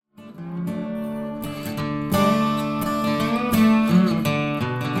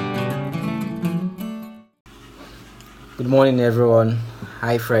Good morning, everyone.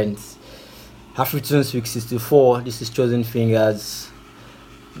 Hi, friends. Afritunes week 64. This is Chosen Fingers.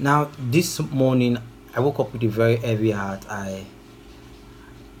 Now, this morning, I woke up with a very heavy heart. I've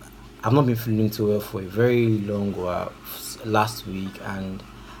not been feeling too well for a very long while last week, and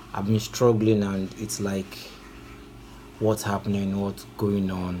I've been struggling. And it's like, what's happening? What's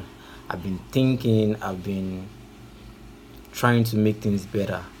going on? I've been thinking. I've been trying to make things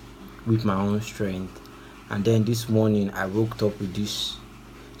better with my own strength. And then this morning I woke up with this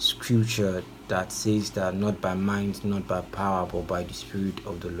scripture that says that not by mind, not by power, but by the Spirit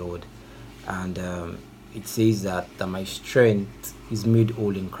of the Lord. And it says that my strength is made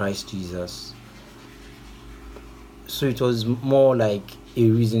whole in Christ Jesus. So it was more like a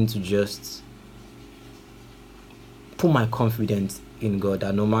reason to just put my confidence in God,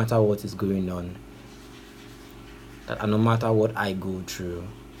 that no matter what is going on, that no matter what I go through,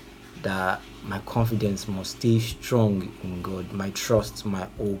 that my confidence must stay strong in God. My trust, my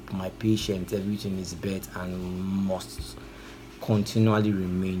hope, my patience, everything is bet and must continually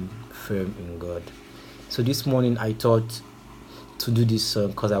remain firm in God. So this morning I thought to do this song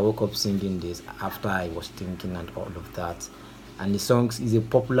because I woke up singing this after I was thinking and all of that. And the song is a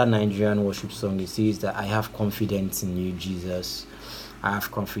popular Nigerian worship song. It says that I have confidence in you, Jesus. I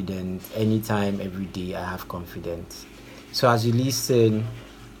have confidence anytime, every day. I have confidence. So as you listen,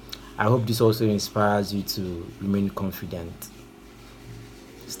 I hope this also inspires you to remain confident.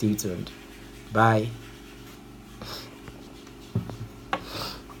 Stay tuned. Bye.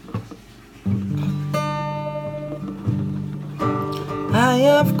 I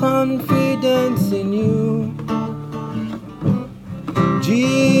have confidence in you,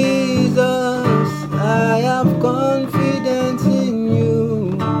 Jesus. I have confidence in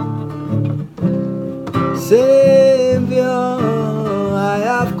you, Savior. I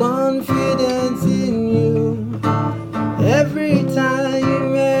have confidence in you. Every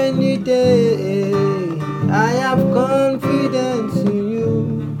time, any day, I have confidence in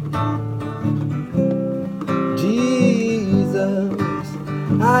you, Jesus.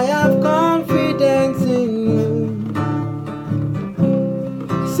 I have confidence in you,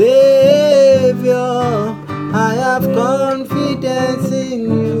 Savior. I have confidence in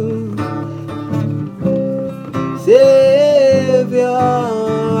you, Savior.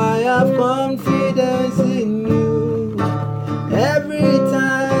 I have confidence in you. Every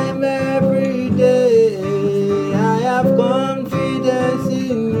time, every day, I have confidence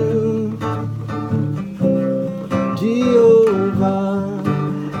in you, Jehovah.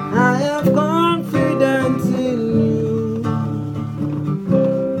 I have confidence in you,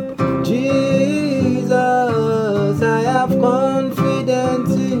 Jesus. I have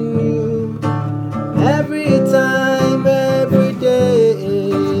confidence in you. Every time, every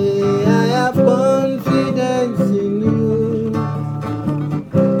day, I have confidence in you,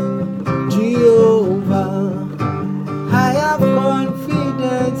 Jehovah. I have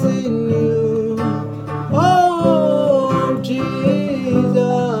confidence in you. Oh, Jesus,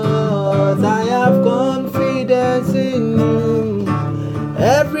 I have confidence in you.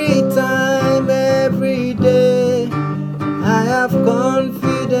 Every time, every day, I have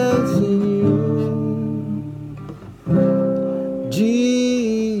confidence in you,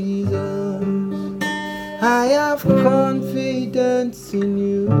 Jesus. I have confidence in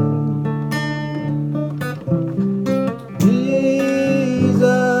you,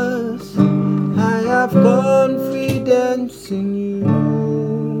 Jesus. I have confidence in you,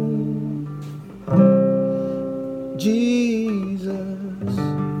 Jesus.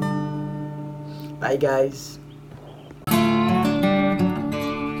 Bye, guys.